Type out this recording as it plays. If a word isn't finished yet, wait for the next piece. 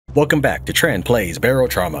Welcome back to Trent Plays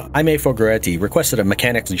Barotrauma. AnimEuropa requested a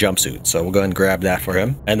mechanic's jumpsuit, so we'll go and grab that for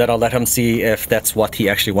him. And then I'll let him see if that's what he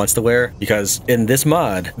actually wants to wear, because in this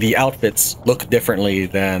mod, the outfits look differently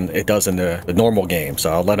than it does in the normal game.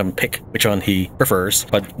 So I'll let him pick which one he prefers,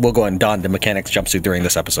 but we'll go and don the mechanic's jumpsuit during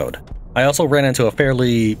this episode. I also ran into a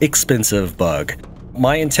fairly expensive bug.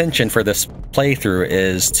 My intention for this playthrough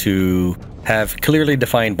is to have clearly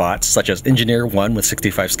defined bots, such as Engineer 1 with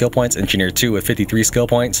 65 skill points, Engineer 2 with 53 skill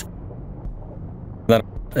points, then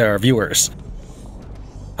our viewers.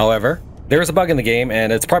 However, there is a bug in the game,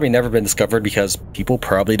 and it's probably never been discovered because people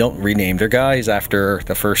probably don't rename their guys after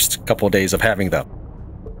the first couple of days of having them.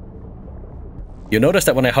 You'll notice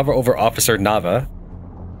that when I hover over Officer Nava,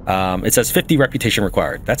 it says 50 reputation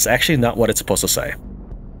required. That's actually not what it's supposed to say.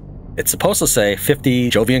 It's supposed to say 50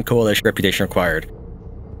 Jovian Coalition reputation required.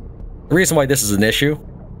 The reason why this is an issue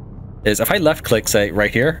is if I left click, say,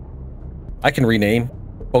 right here, I can rename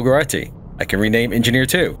Bogarati. I can rename Engineer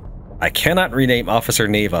 2. I cannot rename Officer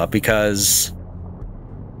Neva because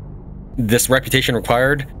this reputation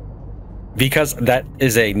required, because that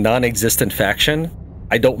is a non-existent faction,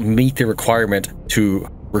 I don't meet the requirement to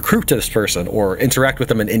recruit this person or interact with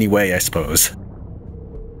them in any way, I suppose.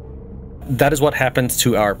 That is what happened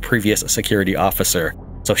to our previous security officer.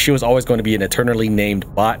 So she was always going to be an eternally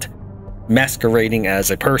named bot masquerading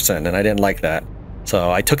as a person, and I didn't like that.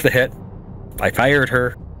 So I took the hit. I fired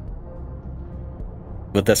her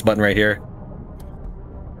with this button right here.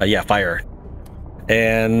 Yeah, fire.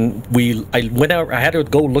 And I went out. I had to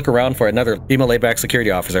go look around for another female layback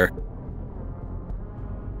security officer.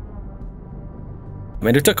 I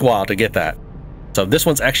mean, it took a while to get that. So this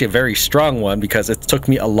one's actually a very strong one because it took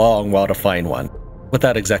me a long while to find one with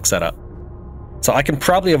that exact setup. So I can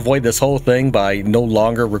probably avoid this whole thing by no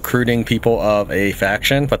longer recruiting people of a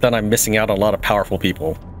faction, but then I'm missing out on a lot of powerful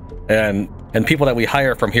people. And people that we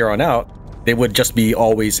hire from here on out, they would just be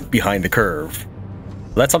always behind the curve.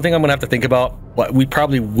 That's something I'm going to have to think about. But we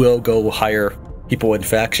probably will go hire people in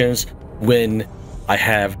factions when I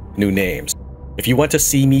have new names. If you want to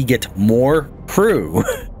see me get more crew,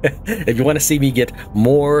 if you want to see me get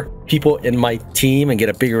more people in my team and get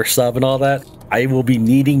a bigger sub and all that, I will be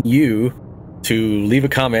needing you to leave a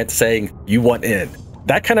comment saying you want in.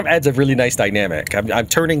 That kind of adds a really nice dynamic. I'm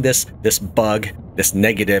turning this bug, this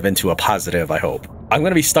negative, into a positive, I hope. I'm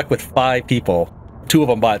going to be stuck with 5 people, 2 of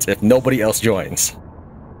them bots, if nobody else joins.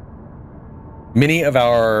 Many of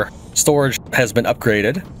our storage has been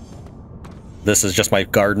upgraded. This is just my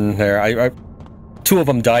garden there. 2 of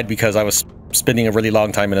them died because I was spending a really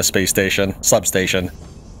long time in a space station, substation,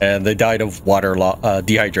 and they died of water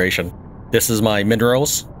dehydration. This is my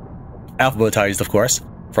minerals, alphabetized, of course,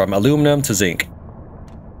 from aluminum to zinc.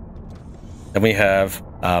 Then we have,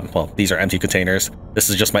 well, these are empty containers. This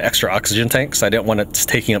is just my extra oxygen tanks. I didn't want it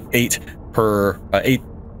taking up 8 per,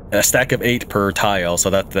 a stack of 8 per tile,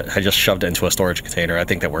 so that I just shoved it into a storage container. I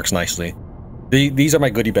think that works nicely. These are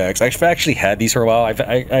my goodie bags. I've actually had these for a while.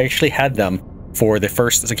 I actually had them for the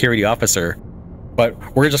first security officer,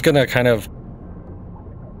 but we're just gonna kind of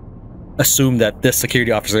assume that this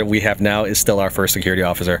security officer we have now is still our first security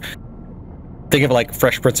officer. Think of like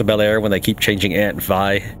Fresh Prince of Bel-Air when they keep changing Aunt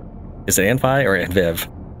Vi. Is it Aunt Vi or Aunt Viv?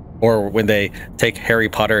 Or when they take Harry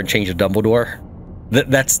Potter and change to Dumbledore?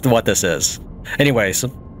 That's what this is. Anyways,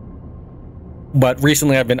 but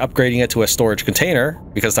recently I've been upgrading it to a storage container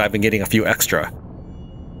because I've been getting a few extra.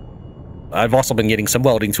 I've also been getting some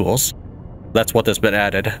welding tools. That's what has been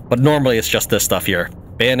added, but normally it's just this stuff here.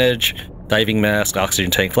 Bandage, diving mask,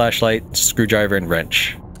 oxygen tank, flashlight, screwdriver, and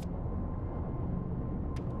wrench.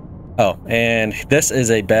 Oh, and this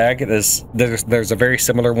is a bag. There's a very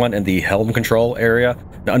similar one in the helm control area.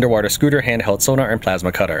 The underwater scooter, handheld sonar, and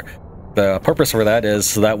plasma cutter. The purpose for that is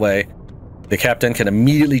so that way the captain can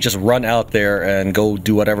immediately just run out there and go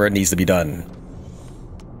do whatever needs to be done.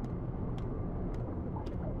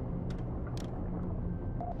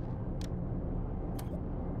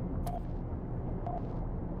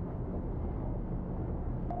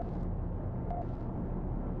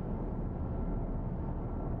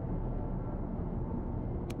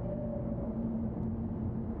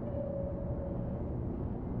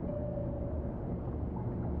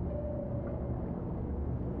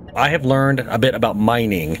 I have learned a bit about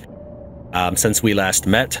mining since we last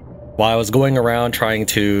met. While I was going around trying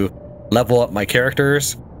to level up my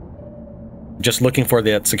characters, just looking for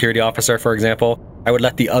the security officer, for example, I would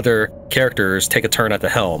let the other characters take a turn at the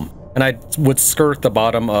helm, and I would skirt the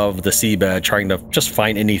bottom of the seabed trying to just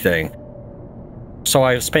find anything. So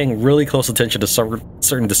I was paying really close attention to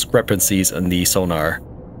certain discrepancies in the sonar.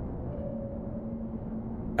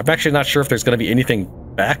 I'm actually not sure if there's going to be anything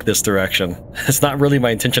back this direction. It's not really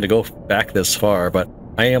my intention to go back this far, but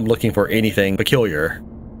I am looking for anything peculiar.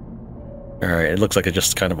 Alright, it looks like it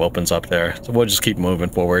just kind of opens up there. So we'll just keep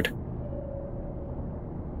moving forward.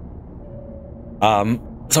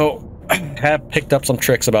 So I have picked up some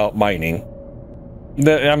tricks about mining.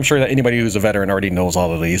 I'm sure that anybody who's a veteran already knows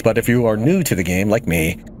all of these, but if you are new to the game, like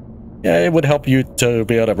me, yeah, it would help you to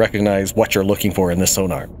be able to recognize what you're looking for in this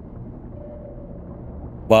sonar.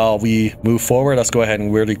 While we move forward, let's go ahead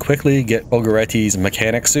and really quickly get Ogaretti's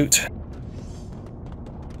mechanic suit.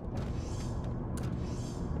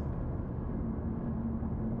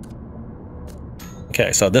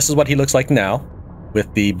 Okay, so this is what he looks like now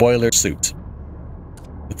with the boiler suit.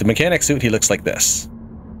 With the mechanic suit, he looks like this.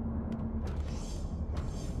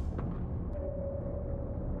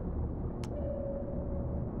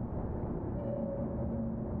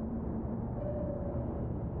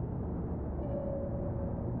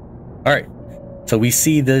 Alright, so we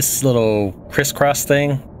see this little crisscross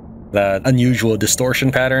thing, that unusual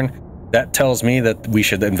distortion pattern. That tells me that we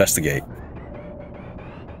should investigate.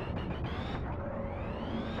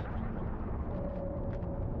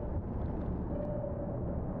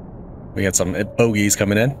 We got some bogeys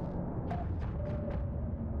coming in.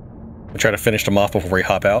 We'll try to finish them off before we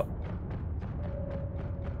hop out.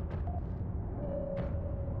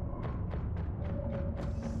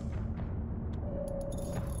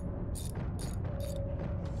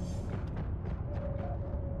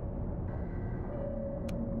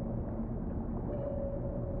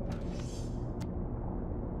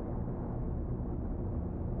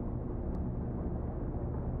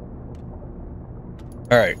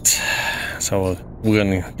 Alright, so we're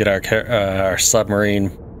going to get our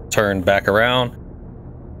submarine turned back around.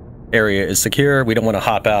 Area is secure. We don't want to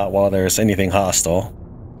hop out while there's anything hostile.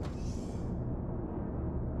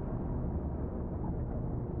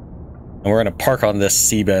 And we're going to park on this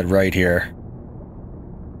seabed right here.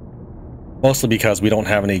 Mostly because we don't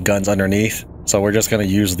have any guns underneath, so we're just going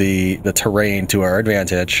to use the terrain to our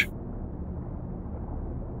advantage.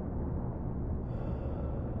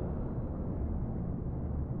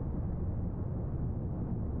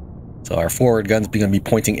 So our forward gun's going to be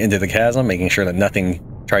pointing into the chasm, making sure that nothing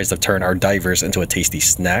tries to turn our divers into a tasty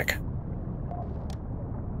snack.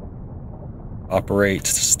 Operate,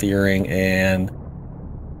 steering, and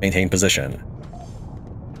maintain position.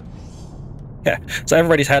 Yeah, so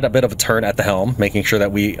everybody's had a bit of a turn at the helm, making sure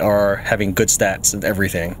that we are having good stats and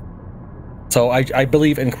everything. So I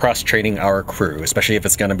believe in cross-training our crew, especially if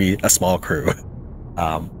it's going to be a small crew.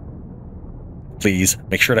 Please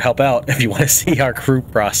make sure to help out if you want to see our crew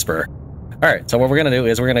prosper. Alright, so what we're going to do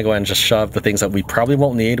is we're going to go ahead and just shove the things that we probably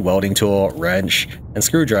won't need, welding tool, wrench, and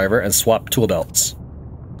screwdriver, and swap tool belts.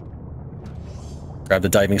 Grab the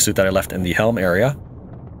diving suit that I left in the helm area.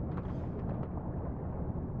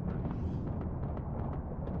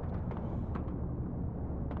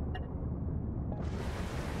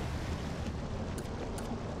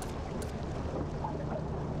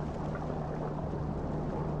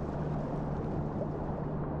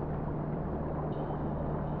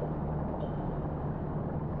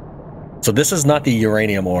 So this is not the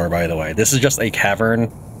uranium ore, by the way. This is just a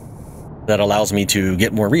cavern that allows me to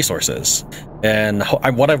get more resources. And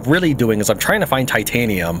what I'm really doing is I'm trying to find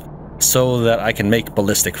titanium so that I can make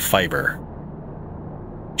ballistic fiber.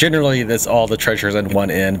 Generally, that's all the treasures in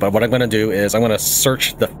one end, but what I'm going to do is I'm going to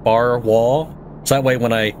search the far wall, so that way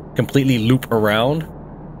when I completely loop around,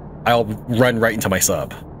 I'll run right into my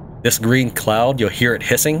sub. This green cloud, you'll hear it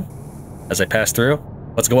hissing as I pass through.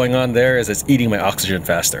 What's going on there is it's eating my oxygen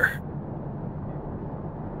faster.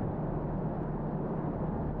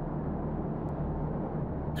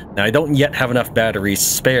 Now, I don't yet have enough batteries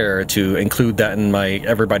spare to include that in my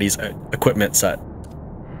everybody's equipment set.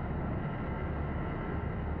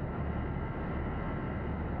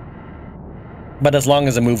 But as long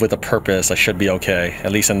as I move with a purpose, I should be okay,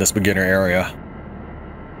 at least in this beginner area.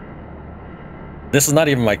 This is not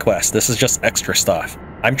even my quest, this is just extra stuff.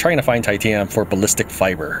 I'm trying to find titanium for ballistic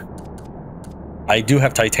fiber. I do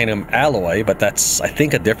have titanium alloy, but that's, I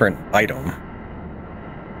think, a different item.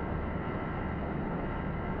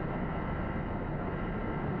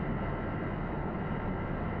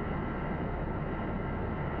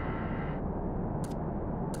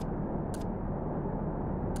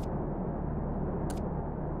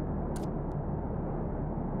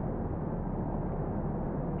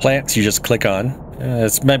 Plants you just click on.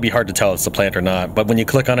 It might be hard to tell if it's a plant or not, but when you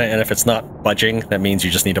click on it and if it's not budging, that means you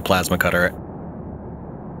just need to plasma cutter it.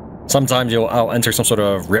 Sometimes I'll enter some sort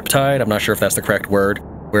of riptide, I'm not sure if that's the correct word,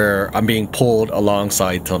 where I'm being pulled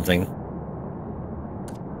alongside something.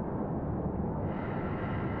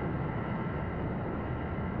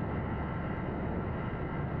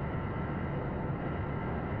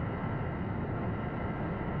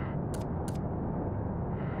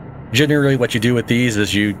 generally what you do with these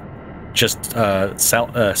is you just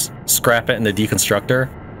scrap it in the deconstructor,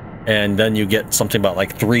 and then you get something about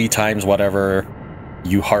like 3 times whatever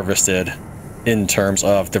you harvested in terms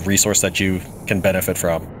of the resource that you can benefit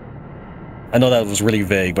from. I know that was really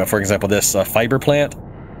vague, but for example, this fiber plant,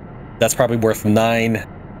 that's probably worth 9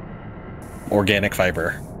 organic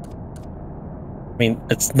fiber. I mean,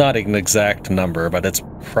 it's not an exact number, but it's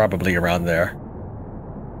probably around there.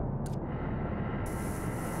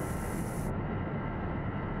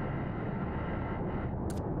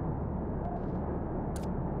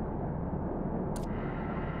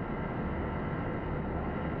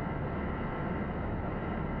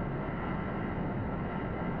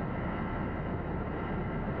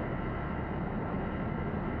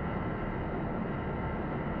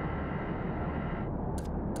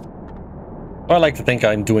 I like to think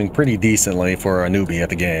I'm doing pretty decently for a newbie at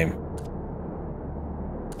the game.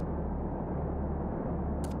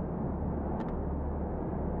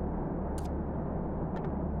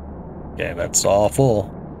 Okay, that's all full.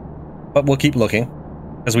 But we'll keep looking,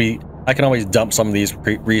 because I can always dump some of these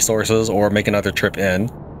resources or make another trip in.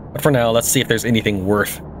 But for now, let's see if there's anything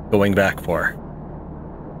worth going back for.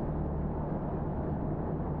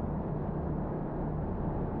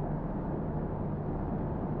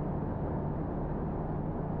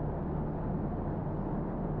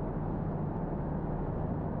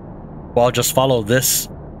 Well, I'll just follow this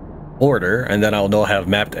order, and then I'll know I have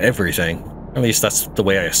mapped everything. At least that's the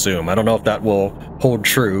way I assume. I don't know if that will hold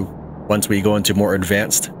true once we go into more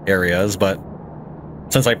advanced areas, but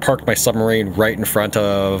since I parked my submarine right in front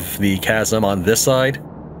of the chasm on this side,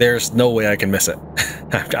 there's no way I can miss it.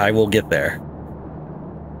 I will get there.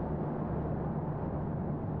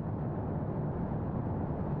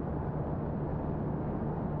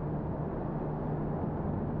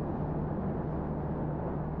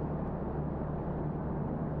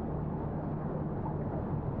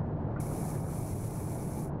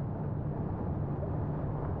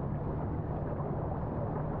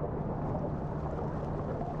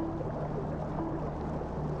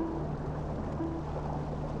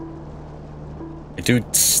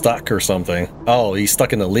 Dude stuck or something. Oh, he's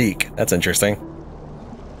stuck in the leak. That's interesting.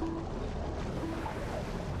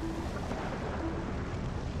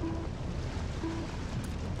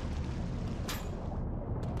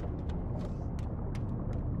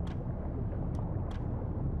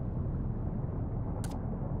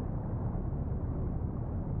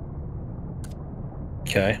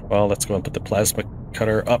 Okay, well, let's go and put the plasma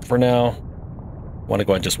cutter up for now. Want to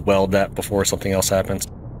go and just weld that before something else happens.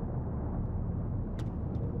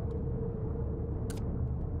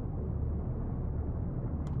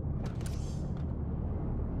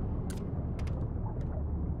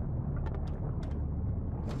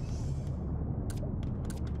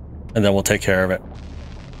 And then we'll take care of it.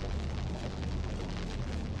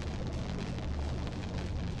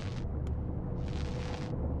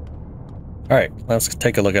 Alright, let's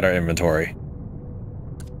take a look at our inventory.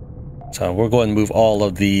 So we'll go and move all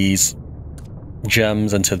of these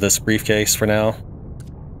gems into this briefcase for now.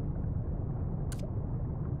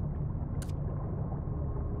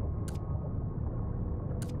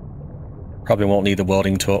 Probably won't need the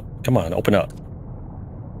welding tool. Come on, open up.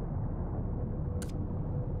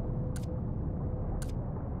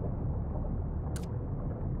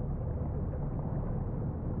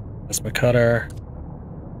 That's my cutter.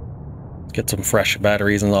 Let's get some fresh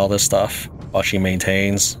batteries and all this stuff while she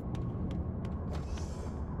maintains.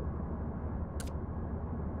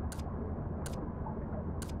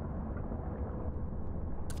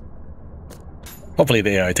 Hopefully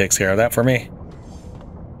the AI takes care of that for me.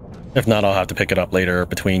 If not, I'll have to pick it up later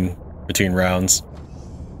between rounds.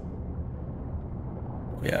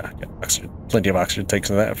 Yeah, plenty of oxygen takes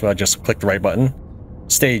in that if I just click the right button.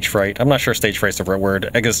 Stage fright. I'm not sure stage fright's the right word.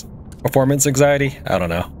 I guess performance anxiety? I don't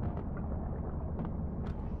know.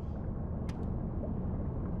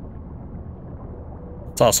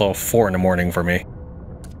 It's also 4 in the morning for me.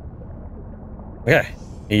 Okay,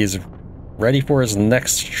 he's ready for his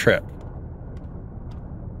next trip.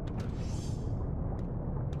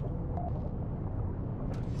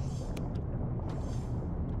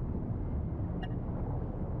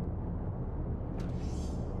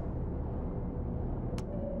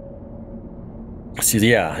 So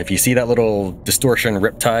yeah, if you see that little distortion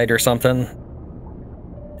riptide or something,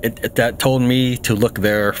 that told me to look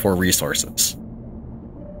there for resources.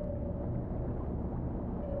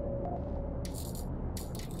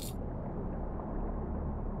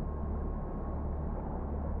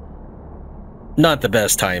 Not the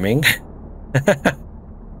best timing.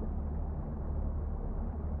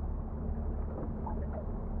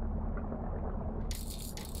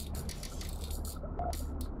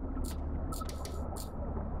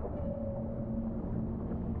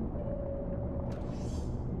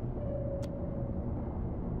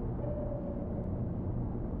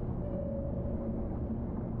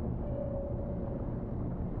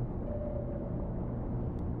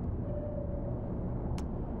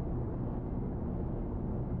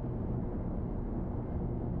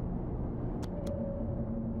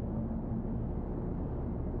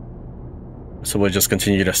 So we'll just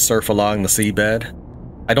continue to surf along the seabed.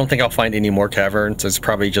 I don't think I'll find any more caverns. There's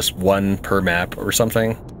probably just one per map or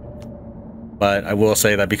something. But I will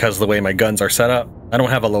say that because of the way my guns are set up, I don't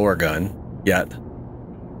have a lower gun yet.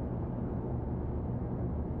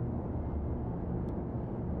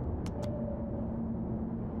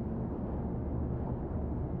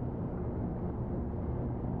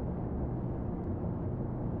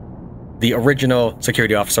 The original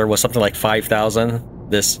security officer was something like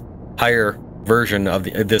 5,000. This higher version of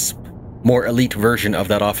this more elite version of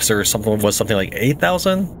that officer was something like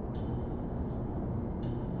 8,000.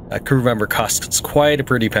 A crew member costs quite a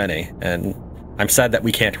pretty penny, and I'm sad that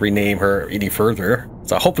we can't rename her any further.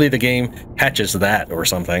 So hopefully the game hatches that or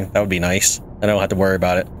something. That would be nice. I don't have to worry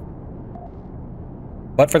about it.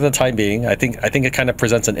 But for the time being, I think it kind of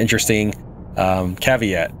presents an interesting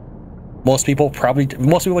caveat. Most people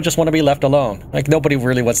just want to be left alone. Like, nobody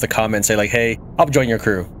really wants to comment and say like, hey, I'll join your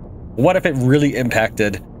crew. What if it really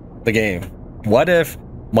impacted the game? What if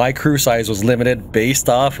my crew size was limited based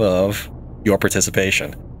off of your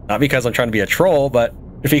participation? Not because I'm trying to be a troll, but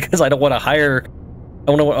because I don't want to hire,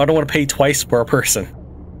 I don't want to pay twice per person.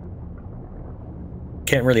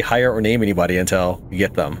 Can't really hire or name anybody until you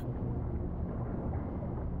get them.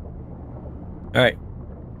 All right.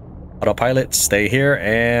 Autopilot, stay here,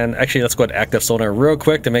 and actually let's go ahead and active sonar real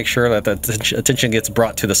quick to make sure that the attention gets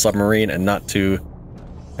brought to the submarine and not to...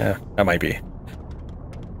 that might be.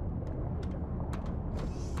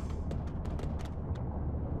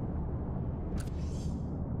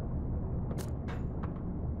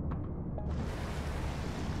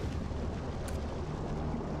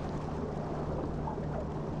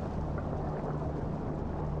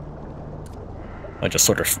 I just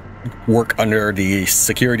sort of work under the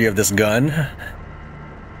security of this gun.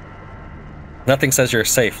 Nothing says you're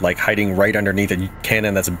safe like hiding right underneath a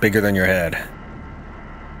cannon that's bigger than your head.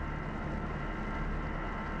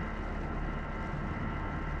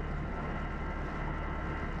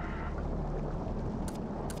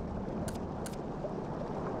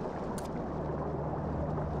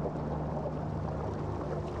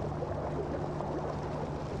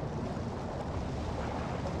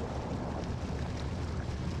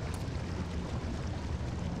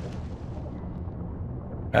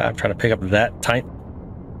 I'm trying to pick up that time.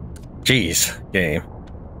 Jeez, game.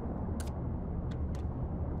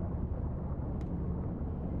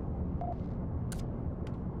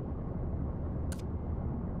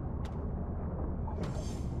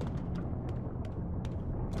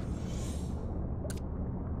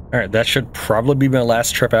 Alright, that should probably be my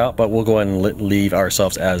last trip out, but we'll go ahead and leave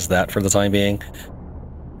ourselves as that for the time being.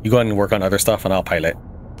 You go ahead and work on other stuff and I'll pilot.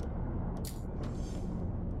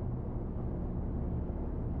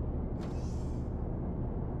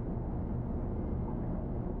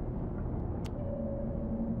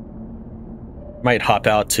 Might hop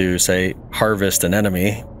out to, say, harvest an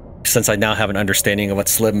enemy, since I now have an understanding of what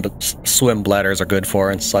swim bladders are good for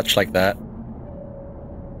and such like that.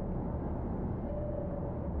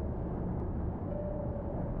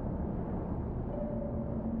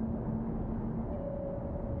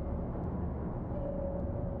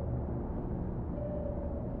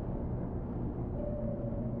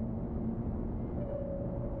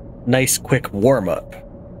 Nice quick warm-up.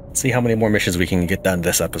 Let's see how many more missions we can get done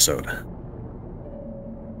this episode.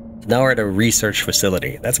 Now we're at a research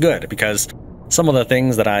facility. That's good, because some of the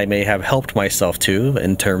things that I may have helped myself to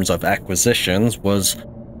in terms of acquisitions was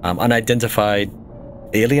unidentified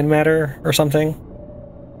alien matter or something.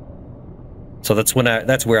 So that's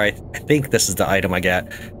where I think this is the item I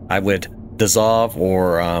get. I would dissolve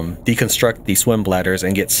or deconstruct the swim bladders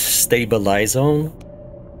and get stabilizone.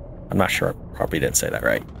 I'm not sure. I probably didn't say that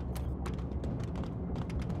right.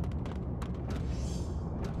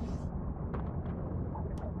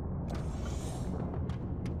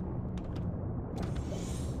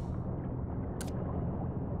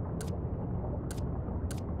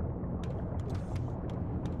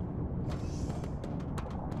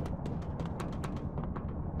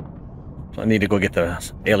 I need to go get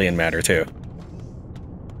the alien matter too.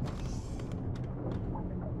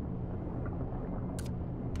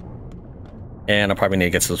 And I'll probably need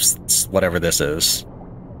to get some, whatever this is.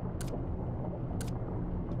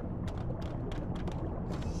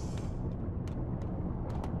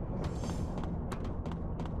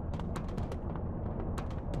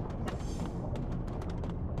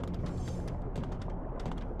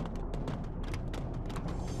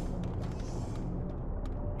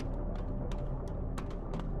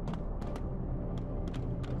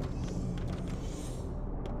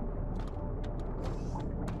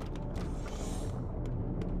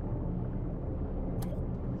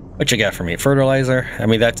 What you got for me? Fertilizer? I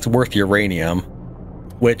mean, that's worth uranium,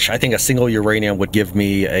 which I think a single uranium would give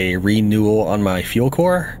me a renewal on my fuel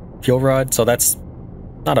rod, so that's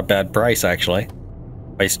not a bad price, actually.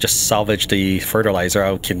 If I just salvage the fertilizer,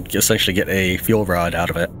 I can essentially get a fuel rod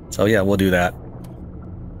out of it. So yeah, we'll do that.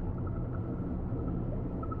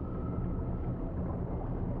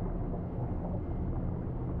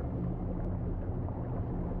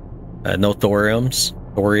 No thorium,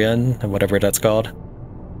 whatever that's called.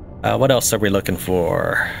 What else are we looking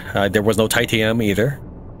for? There was no titanium either.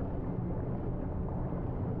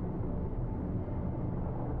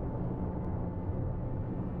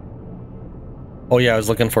 Oh yeah, I was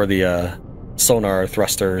looking for the sonar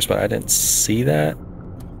thrusters, but I didn't see that.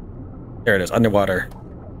 There it is, underwater.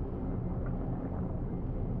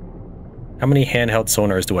 How many handheld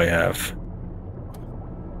sonars do I have?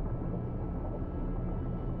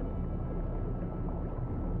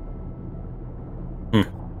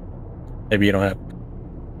 Maybe you don't have...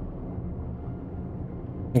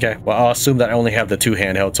 Okay, well, I'll assume that I only have the 2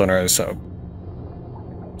 handheld sonars, so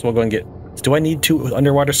we'll go and get... Do I need 2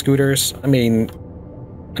 underwater scooters? I mean,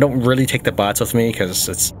 I don't really take the bots with me because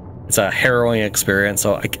it's a harrowing experience,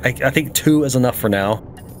 so I think 2 is enough for now.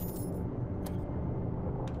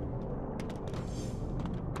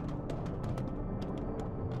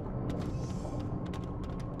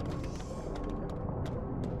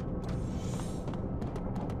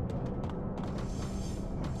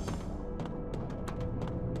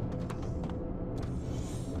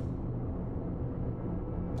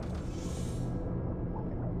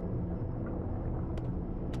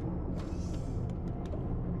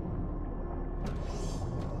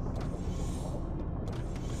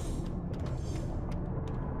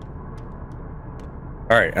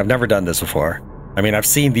 Alright, I've never done this before. I mean, I've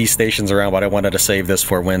seen these stations around, but I wanted to save this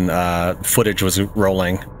for when footage was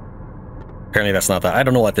rolling. Apparently that's not that. I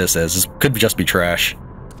don't know what this is. This could just be trash.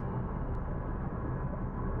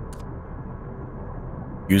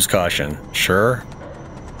 Use caution. Sure.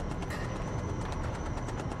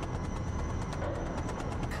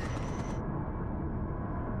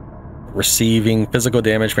 Receiving physical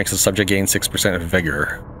damage makes the subject gain 6% of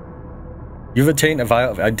vigor. You've obtained a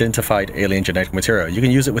vial of identified alien genetic material. You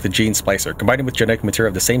can use it with a gene splicer. Combine it with genetic material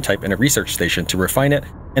of the same type in a research station to refine it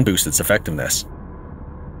and boost its effectiveness.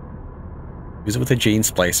 Use it with a gene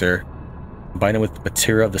splicer. Combine it with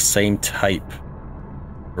material of the same type.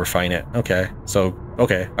 Refine it. Okay. So,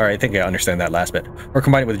 okay. Alright, I think I understand that last bit. Or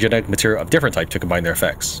combine it with genetic material of different type to combine their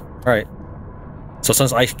effects. Alright. So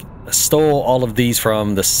since I stole all of these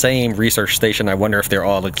from the same research station, I wonder if they're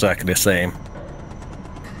all exactly the same.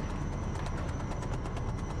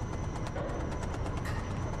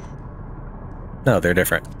 No, they're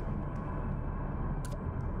different.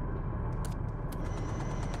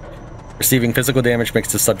 Receiving physical damage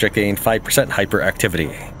makes the subject gain 5% hyperactivity.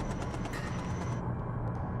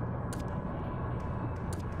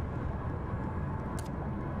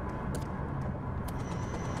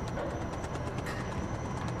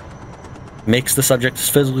 Makes the subject's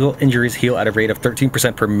physical injuries heal at a rate of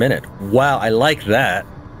 13% per minute. Wow, I like that.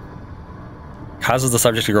 Causes the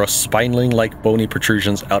subject to grow spindling-like bony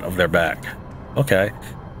protrusions out of their back. Okay.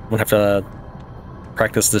 I'm gonna have to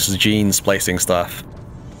practice this gene splicing stuff.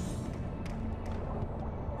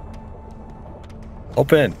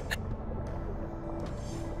 Open!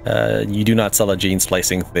 You do not sell a gene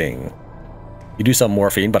splicing thing. You do sell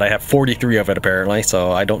morphine, but I have 43 of it apparently,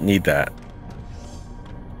 so I don't need that.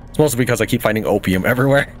 It's mostly because I keep finding opium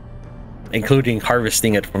everywhere, including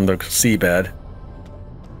harvesting it from the seabed.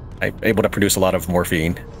 I'm able to produce a lot of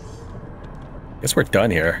morphine. Guess we're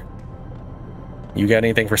done here. You got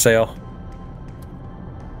anything for sale?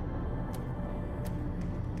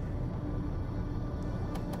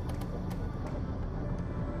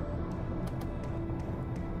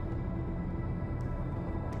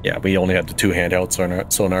 Yeah, we only had the 2 handheld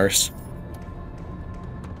sonars.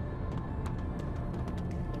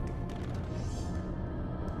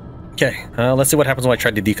 Okay, let's see what happens when I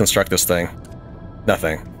try to deconstruct this thing.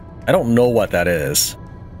 Nothing. I don't know what that is.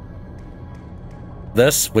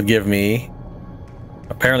 This would give me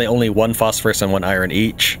apparently only 1 phosphorus and 1 iron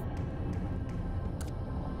each.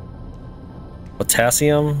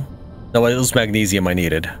 Potassium? No, it was magnesium I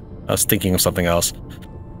needed. I was thinking of something else.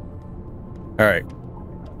 Alright.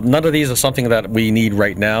 None of these are something that we need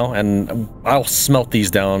right now, and I'll smelt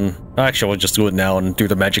these down. Actually, we'll just do it now, and through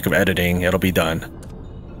the magic of editing, it'll be done.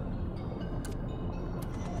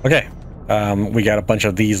 Okay. We got a bunch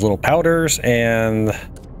of these little powders, and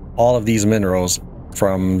all of these minerals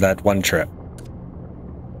from that one trip.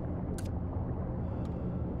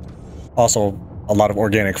 Also, a lot of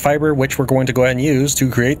organic fiber, which we're going to go ahead and use to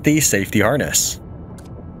create the safety harness.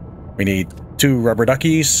 We need 2 rubber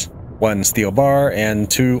duckies, 1 steel bar, and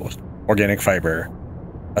 2 organic fiber.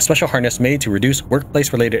 A special harness made to reduce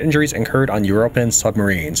workplace-related injuries incurred on European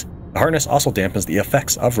submarines. The harness also dampens the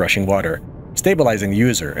effects of rushing water, stabilizing the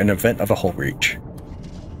user in the event of a hull breach.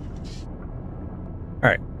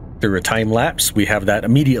 Alright, through a time lapse, we have that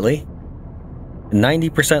immediately.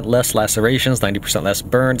 90% less lacerations, 90% less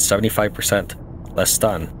burns, 75% less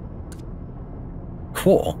stun.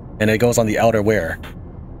 Cool. And it goes on the outer wear.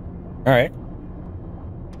 Alright.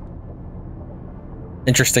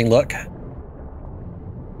 Interesting look.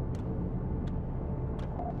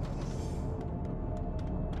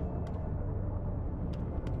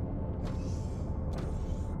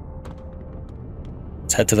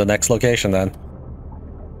 Let's head to the next location then.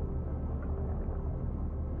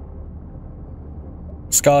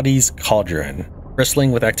 Skadi's Cauldron.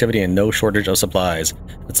 Bristling with activity and no shortage of supplies.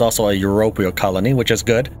 It's also a European colony, which is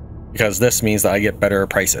good, because this means that I get better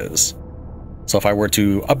prices. So if I were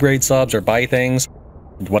to upgrade subs or buy things,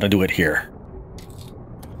 I'd want to do it here.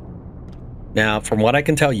 Now, from what I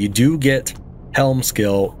can tell, you do get helm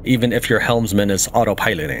skill even if your helmsman is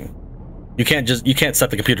autopiloting. You can't set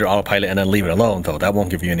the computer to autopilot and then leave it alone, though. That won't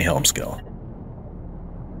give you any helm skill.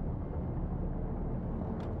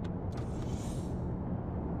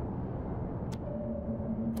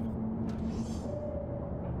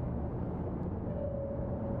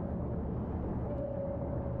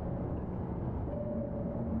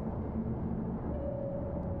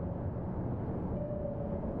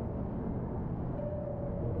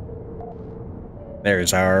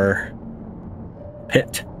 There's our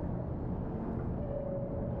pit.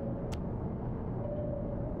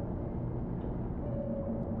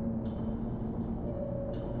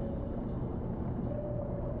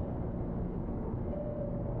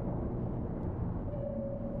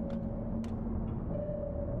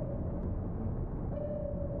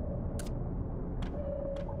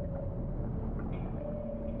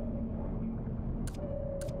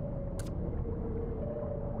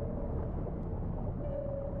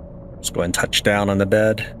 Just go and touch down on the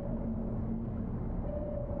bed.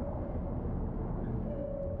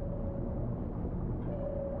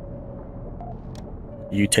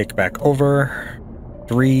 You take back over.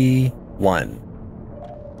 3, 1.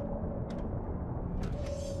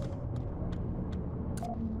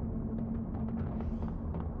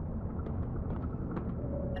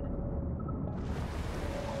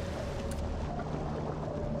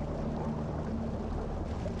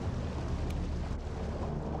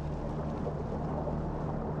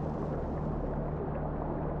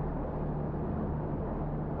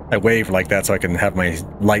 I wave like that so I can have my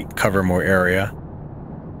light cover more area.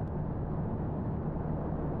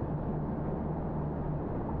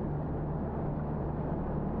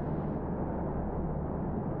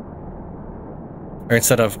 Or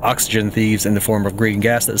instead of oxygen thieves in the form of green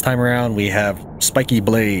gas this time around, we have spiky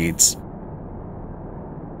blades.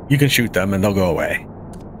 You can shoot them and they'll go away.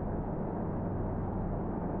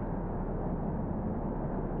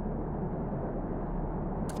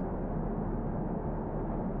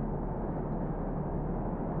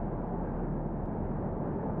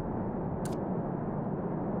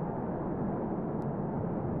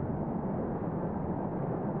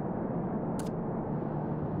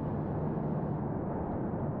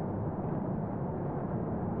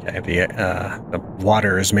 The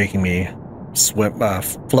water is making me swim,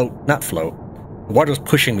 float, not float. The water is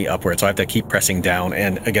pushing me upward, so I have to keep pressing down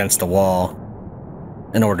and against the wall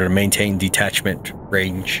in order to maintain detachment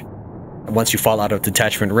range. And once you fall out of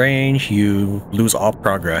detachment range, you lose all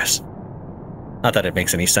progress. Not that it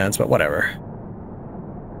makes any sense, but whatever.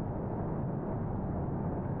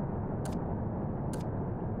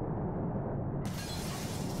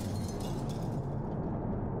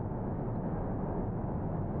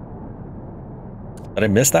 Did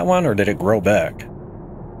I miss that one, or did it grow back?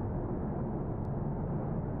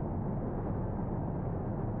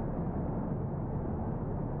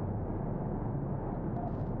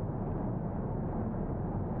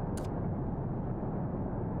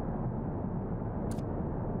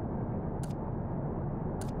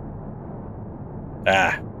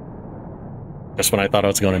 Ah. Just when I thought I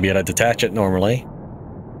was going to be able to detach it normally.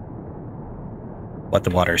 But the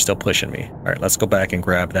water is still pushing me. Alright, let's go back and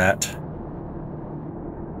grab that.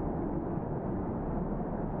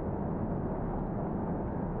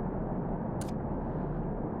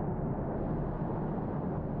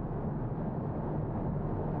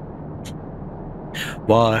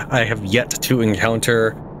 Well, I have yet to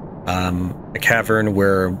encounter a cavern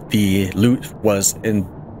where the loot was in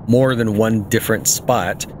more than one different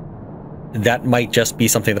spot. that might just be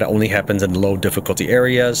something that only happens in low difficulty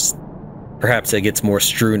areas. Perhaps it gets more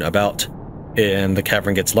strewn about and the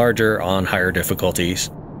cavern gets larger on higher difficulties.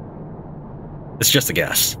 It's just a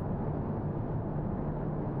guess.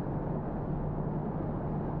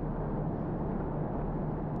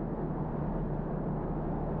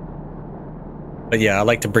 But yeah, I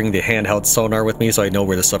like to bring the handheld sonar with me so I know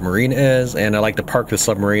where the submarine is, and I like to park the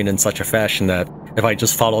submarine in such a fashion that if I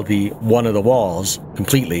just follow one of the walls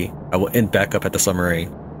completely, I will end back up at the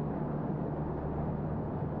submarine.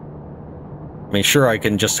 I mean, sure, I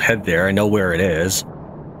can just head there, I know where it is,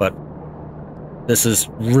 but this is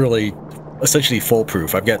really essentially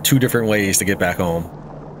foolproof. I've got 2 different ways to get back home.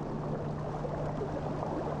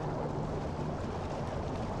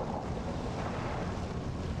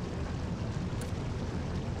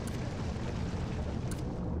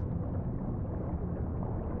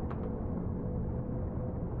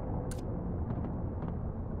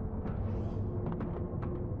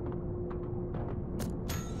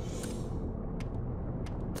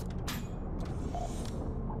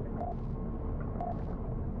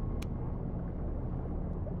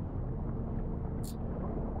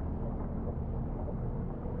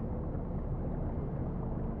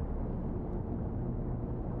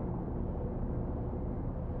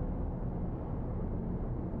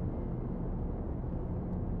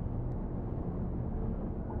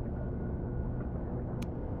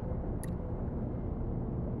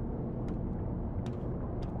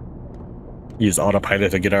 Use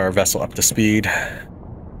autopilot to get our vessel up to speed.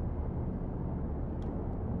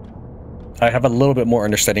 I have a little bit more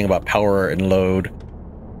understanding about power and load,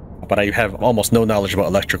 but I have almost no knowledge about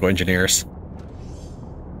electrical engineers.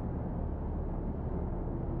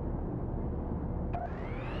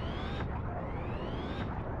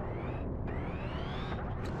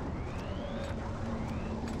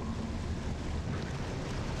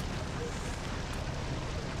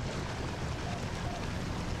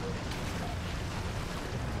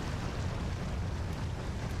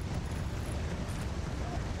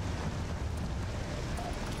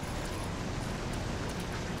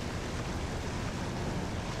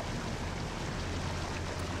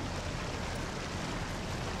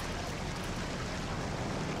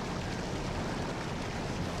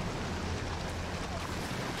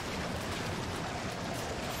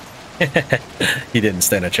 He didn't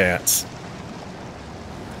stand a chance.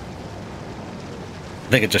 I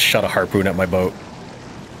think it just shot a harpoon at my boat.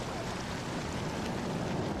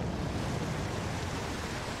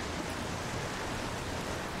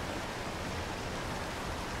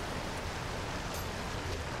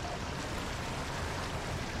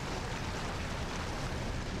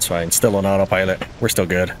 It's fine, still on autopilot. We're still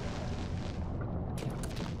good.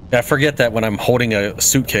 I forget that when I'm holding a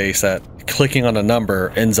suitcase that clicking on a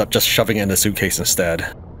number ends up just shoving it in the suitcase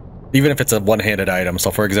instead. Even if it's a one-handed item. So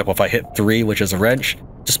for example, if I hit 3, which is a wrench,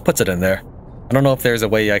 just puts it in there. I don't know if there's a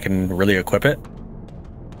way I can really equip it.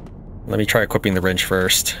 Let me try equipping the wrench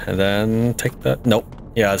first, and then take that. Nope.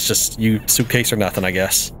 Yeah, it's just you suitcase or nothing, I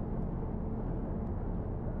guess.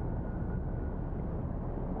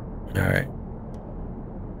 Alright.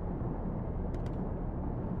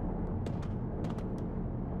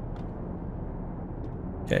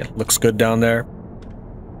 Okay, looks good down there.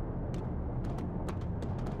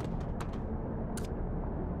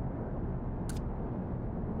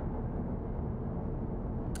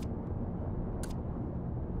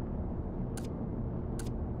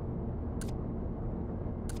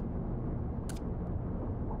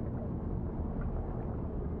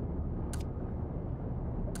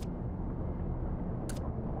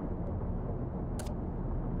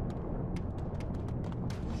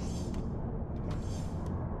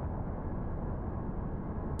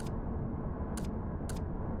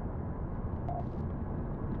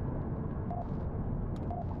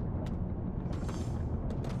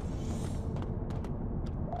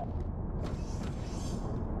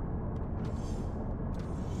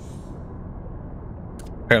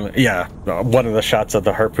 Yeah, one of the shots of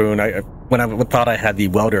the harpoon, when I thought I had the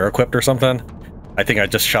welder equipped or something, I think I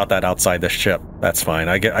just shot that outside the ship. That's fine.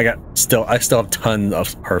 I still have tons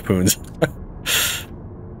of harpoons.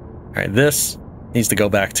 All right, this needs to go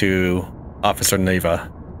back to Officer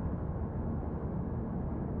Neva.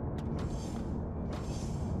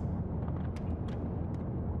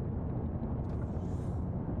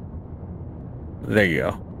 There you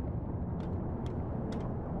go.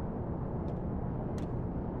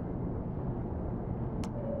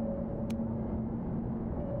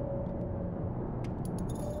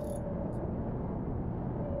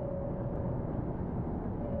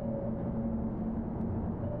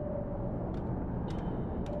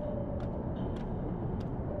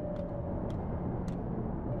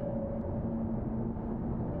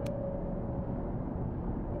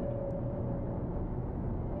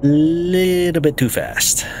 little bit too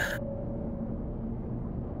fast.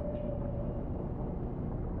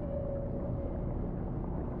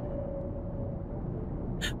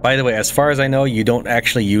 By the way, as far as I know, you don't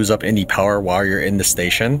actually use up any power while you're in the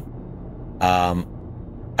station.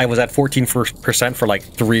 I was at 14% for like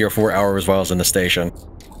 3 or 4 hours while I was in the station.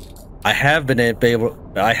 I have been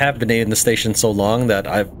in the station so long that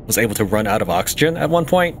I was able to run out of oxygen at one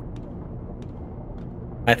point.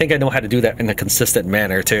 I think I know how to do that in a consistent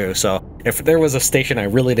manner too, so if there was a station I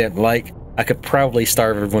really didn't like, I could probably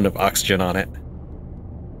starve everyone of oxygen on it.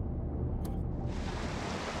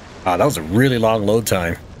 Ah, that was a really long load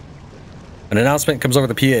time. An announcement comes over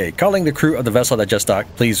the PA. Calling the crew of the vessel that just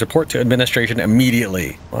docked, please report to administration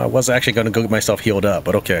immediately. Well, I was actually going to go get myself healed up,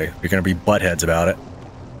 but okay, you're going to be buttheads about it.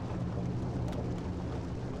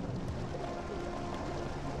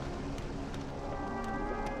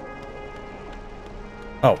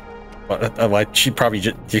 Oh, she probably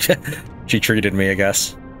just, she treated me, I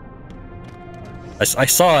guess. I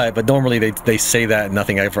saw it, but normally they say that and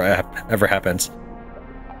nothing ever happens.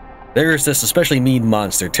 There's this especially mean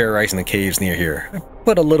monster terrorizing the caves near here. I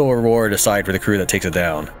put a little reward aside for the crew that takes it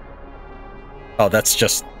down. Oh, that's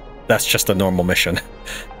just a normal mission.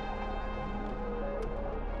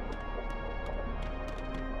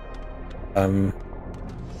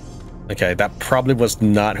 Okay, that probably was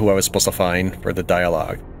not who I was supposed to find for the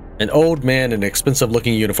dialogue. An old man in an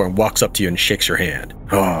expensive-looking uniform walks up to you and shakes your hand.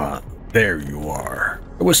 Ah, there you are.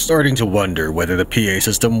 I was starting to wonder whether the PA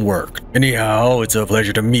system worked. Anyhow, it's a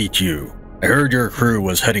pleasure to meet you. I heard your crew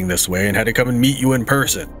was heading this way and had to come and meet you in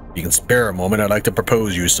person. If you can spare a moment, I'd like to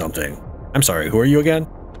propose you something. I'm sorry, who are you again?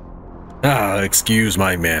 Ah, excuse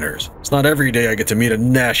my manners. It's not every day I get to meet a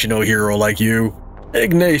national hero like you.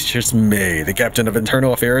 Ignatius May, the captain of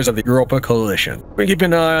internal affairs of the Europa Coalition. We keep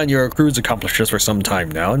an eye on your crew's accomplishments for some time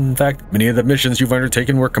now. In fact, many of the missions you've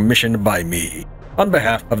undertaken were commissioned by me. On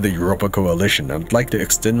behalf of the Europa Coalition, I'd like to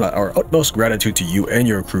extend our utmost gratitude to you and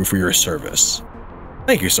your crew for your service.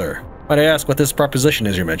 Thank you, sir. Might I ask what this proposition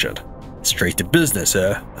is you mentioned? Straight to business,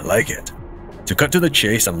 I like it. To cut to the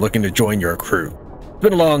chase, I'm looking to join your crew. It's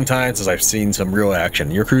been a long time since I've seen some real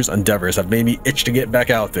action. Your crew's endeavors have made me itch to get back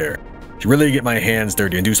out there. To really get my hands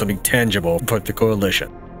dirty and do something tangible for the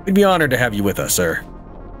Coalition. We'd be honored to have you with us, sir.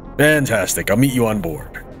 Fantastic, I'll meet you on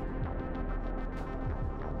board.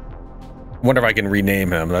 Wonder if I can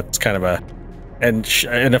rename him. That's kind of a... And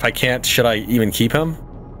if I can't, should I even keep him?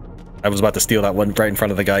 I was about to steal that one right in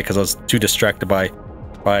front of the guy because I was too distracted by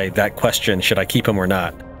that question. Should I keep him or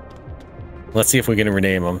not? Let's see if we can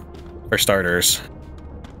rename him. For starters.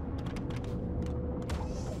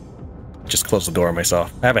 Just close the door on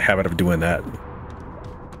myself. I have a habit of doing that.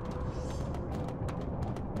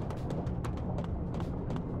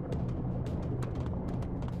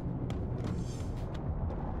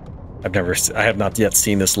 I have not yet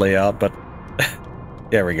seen this layout, but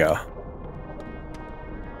there we go.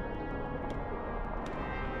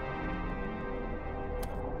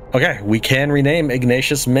 Okay, we can rename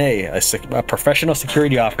Ignatius May, a professional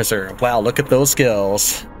security officer. Wow, look at those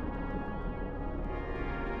skills.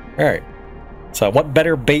 Alright. So what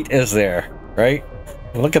better bait is there, right?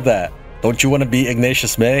 Look at that. Don't you want to be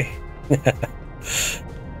Ignatius May? It's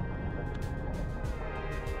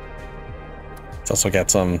also got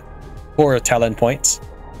some 4 talent points.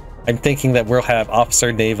 I'm thinking that we'll have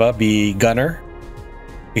Officer Neva be gunner.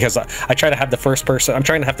 Because I try to have the first person, I'm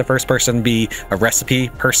trying to have the first person be a recipe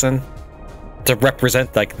person to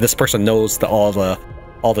represent, like, this person knows all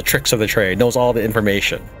the tricks of the trade, knows all the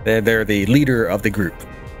information. They're the leader of the group.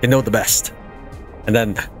 They know the best. And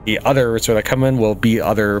then the others that come in will be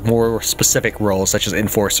other more specific roles, such as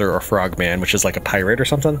Enforcer or Frogman, which is like a pirate or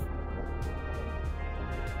something.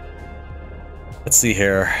 Let's see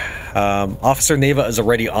here. Officer Neva is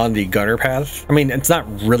already on the gunner path. I mean, it's not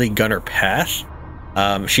really gunner path.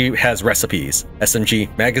 She has recipes.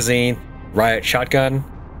 SMG magazine, riot shotgun.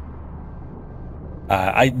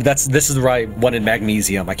 This is the right one in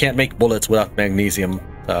magnesium. I can't make bullets without magnesium.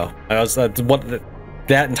 So I was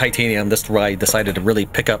that and titanium. That's why I decided to really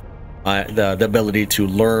pick up the ability to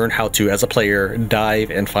learn how to, as a player, dive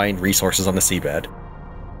and find resources on the seabed.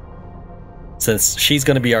 Since she's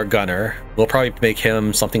going to be our gunner, we'll probably make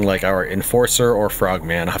him something like our enforcer or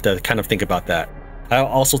frogman. I'll have to kind of think about that. I'll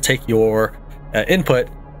also take your input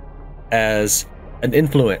as an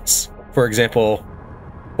influence. For example,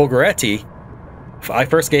 Bulgaretti, I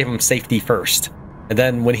first gave him safety first. And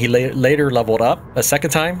then when he later leveled up a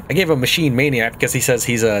second time, I gave him Machine Maniac because he says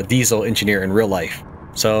he's a diesel engineer in real life.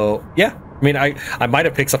 So, yeah. I mean, I might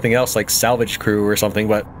have picked something else like Salvage Crew or something,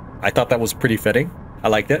 but I thought that was pretty fitting. I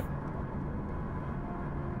liked it.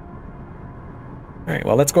 Alright,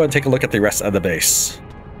 well, let's go ahead and take a look at the rest of the base.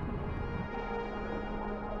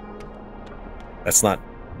 That's not...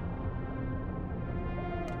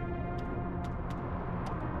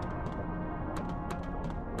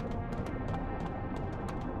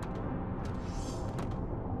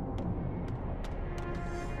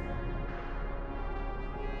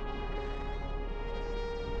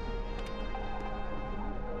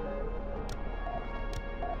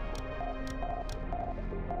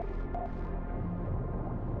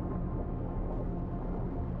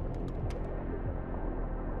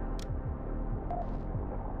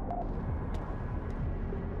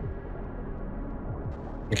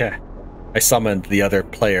 Okay. I summoned the other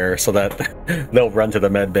player so that they'll run to the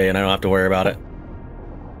med bay and I don't have to worry about it.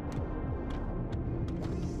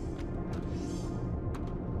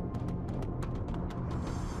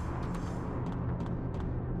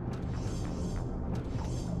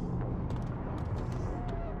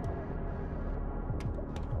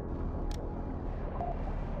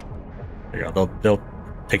 There you go. They'll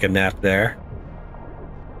take a nap there.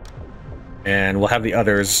 And we'll have the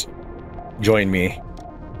others join me.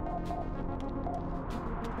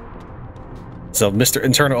 So Mr.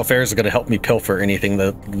 Internal Affairs is going to help me pilfer anything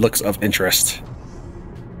that looks of interest.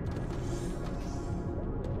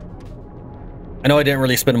 I know I didn't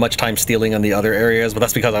really spend much time stealing on the other areas, but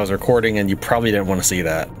that's because I was recording and you probably didn't want to see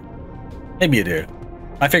that. Maybe you do.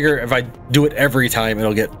 I figure if I do it every time,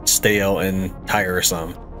 it'll get stale and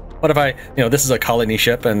tiresome. But if I, this is a colony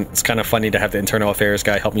ship and it's kind of funny to have the Internal Affairs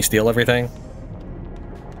guy help me steal everything.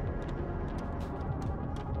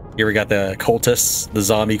 Here we got the cultists, the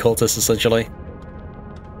zombie cultists essentially.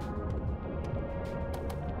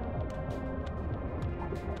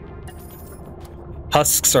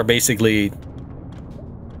 Husks are basically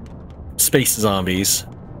space zombies.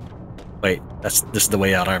 Wait, this is the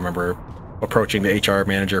way out. I remember approaching the HR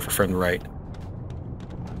manager from the right.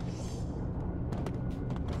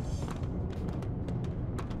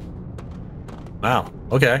 Wow,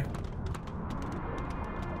 okay.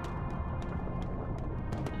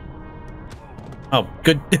 Oh,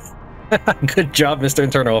 good. Good job, Mr.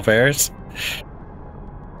 Internal Affairs.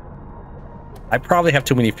 I probably have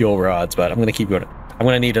too many fuel rods, but I'm going to keep going. I'm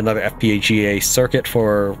going to need another FPGA circuit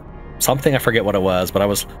for something. I forget what it was, but I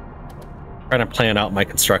was trying to plan out my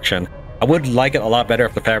construction. I would like it a lot better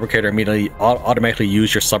if the fabricator immediately automatically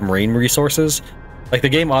used your submarine resources. Like the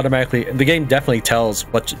game definitely tells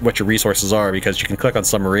what your resources are because you can click on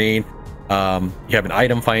submarine. You have an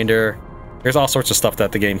item finder. There's all sorts of stuff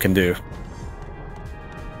that the game can do.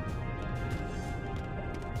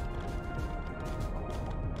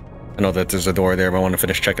 I know that there's a door there, but I want to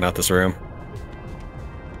finish checking out this room.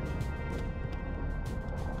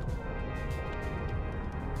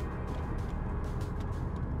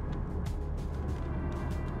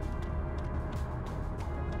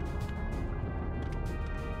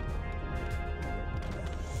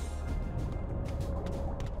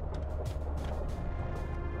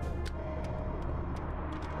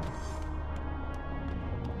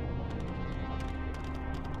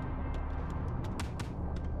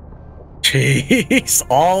 Jeez,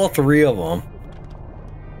 all three of them.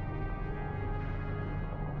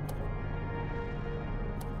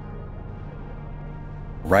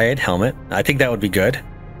 Riot helmet. I think that would be good.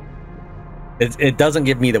 It doesn't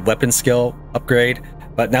give me the weapon skill upgrade,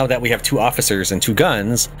 but now that we have 2 officers and 2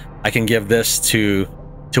 guns, I can give this to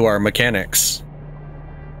our mechanics.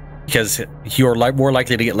 Because you're more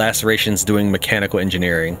likely to get lacerations doing mechanical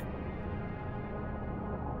engineering.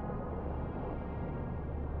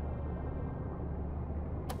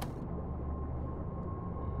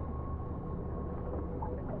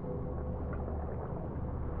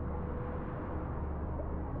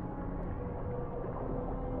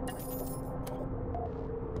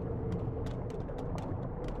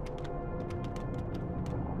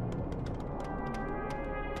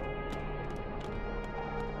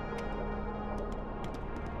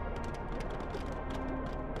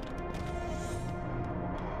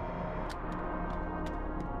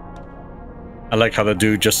 I like how the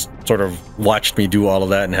dude just sort of watched me do all of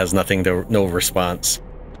that and has no response.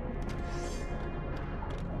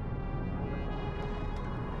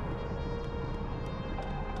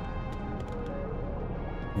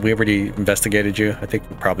 We already investigated you. I think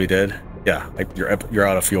we probably did. Yeah, you're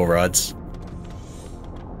out of fuel rods.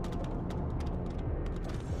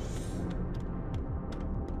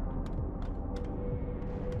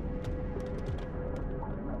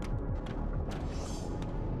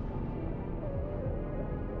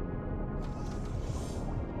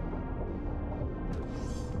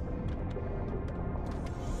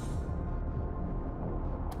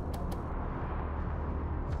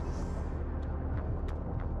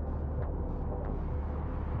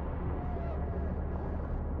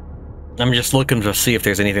 I'm just looking to see if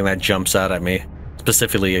there's anything that jumps out at me,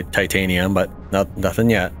 specifically titanium, but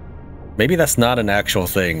nothing yet. Maybe that's not an actual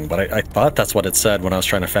thing, but I thought that's what it said when I was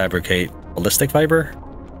trying to fabricate ballistic fiber.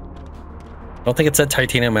 I don't think it said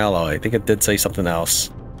titanium alloy. I think it did say something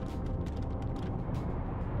else.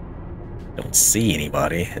 I don't see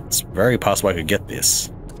anybody. It's very possible I could get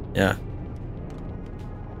this. Yeah.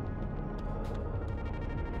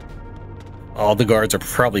 All the guards are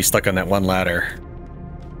probably stuck on that one ladder.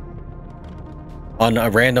 On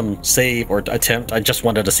a random save or attempt, I just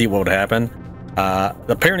wanted to see what would happen.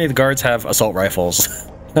 Apparently the guards have assault rifles.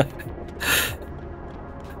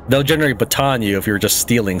 They'll generally baton you if you're just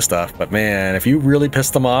stealing stuff, but man, if you really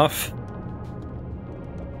piss them off...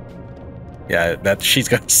 Yeah, she's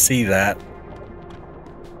gonna see that.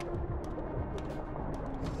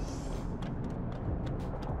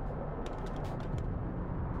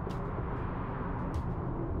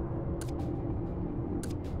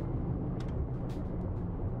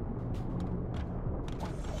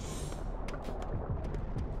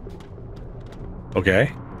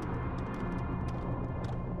 Okay.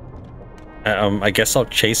 I guess I'll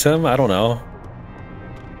chase him? I don't know.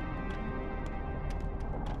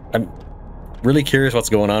 I'm really curious what's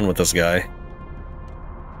going on with this guy.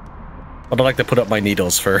 But I'd like to put up my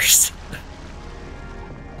needles first.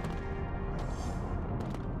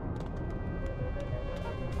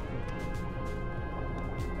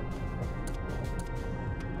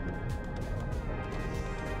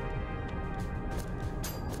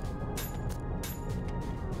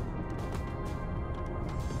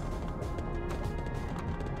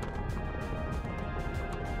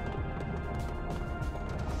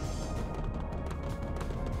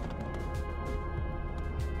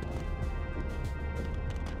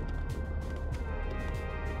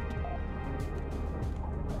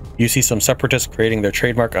 You see some separatists creating their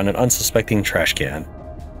trademark on an unsuspecting trash can.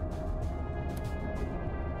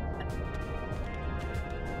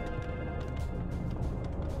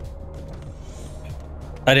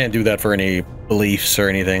 I didn't do that for any beliefs or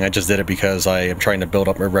anything. I just did it because I am trying to build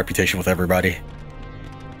up my reputation with everybody.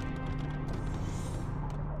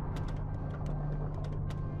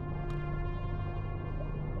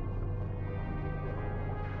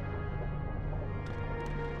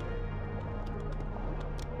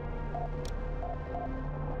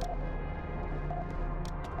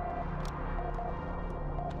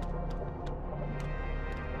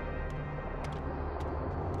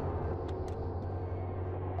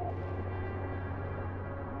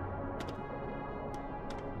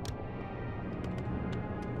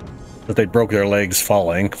 That they broke their legs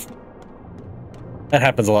falling. That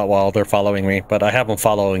happens a lot while they're following me, but I have them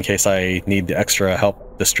follow in case I need extra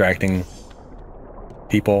help distracting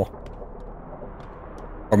people.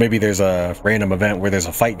 Or maybe there's a random event where there's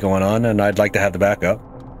a fight going on and I'd like to have the backup.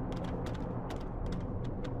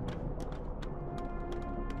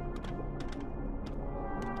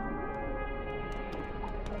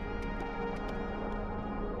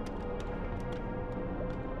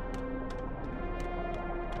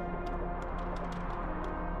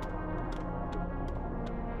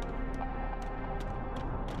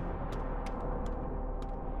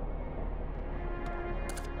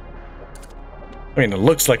 I mean, it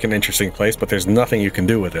looks like an interesting place, but there's nothing you can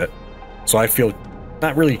do with it. So I feel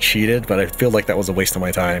not really cheated, but I feel like that was a waste of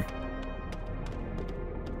my time.